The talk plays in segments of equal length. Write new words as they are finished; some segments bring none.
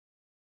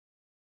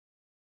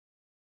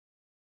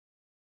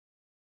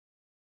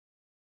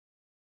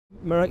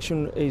My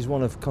reaction is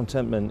one of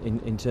contentment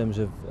in terms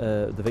of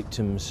the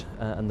victims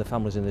and the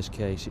families in this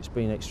case. It's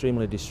been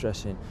extremely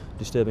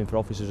disturbing for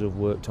officers who've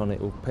worked on it,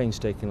 who've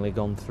painstakingly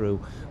gone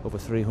through over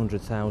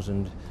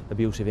 300,000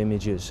 abusive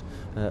images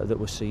that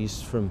were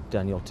seized from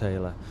Daniel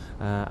Taylor,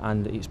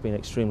 and it's been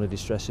extremely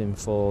distressing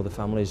for the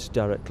families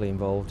directly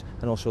involved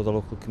and also the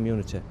local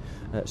community.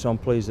 So I'm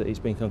pleased that it's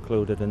been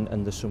concluded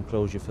and there's some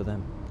closure for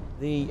them.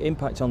 The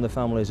impact on the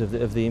families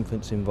of the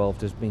infants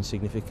involved has been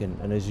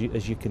significant, and as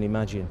you can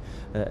imagine,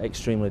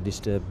 extremely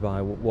disturbed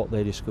by what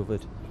they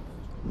discovered.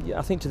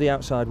 I think to the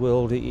outside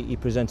world he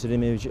presented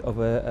an image of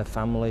a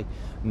family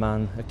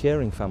man, a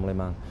caring family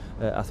man.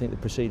 I think the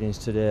proceedings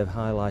today have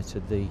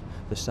highlighted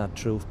the sad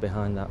truth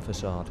behind that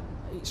facade.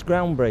 It's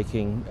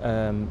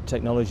groundbreaking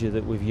technology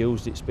that we've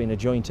used. It's been a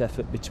joint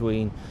effort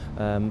between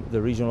the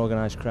Regional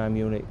Organised Crime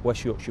Unit,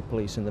 West Yorkshire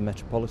Police and the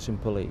Metropolitan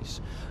Police,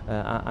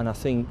 and I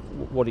think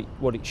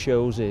what it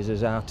shows is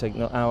as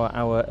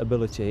our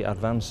ability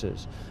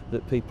advances,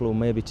 that people who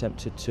may be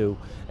tempted to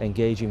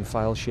engage in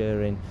file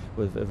sharing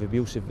of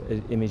abusive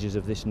images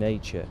of this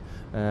nature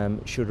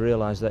should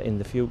realise that in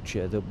the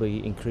future they'll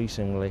be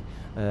increasingly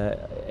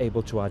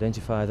able to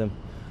identify them,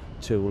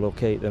 to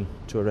locate them,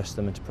 to arrest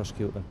them and to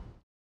prosecute them.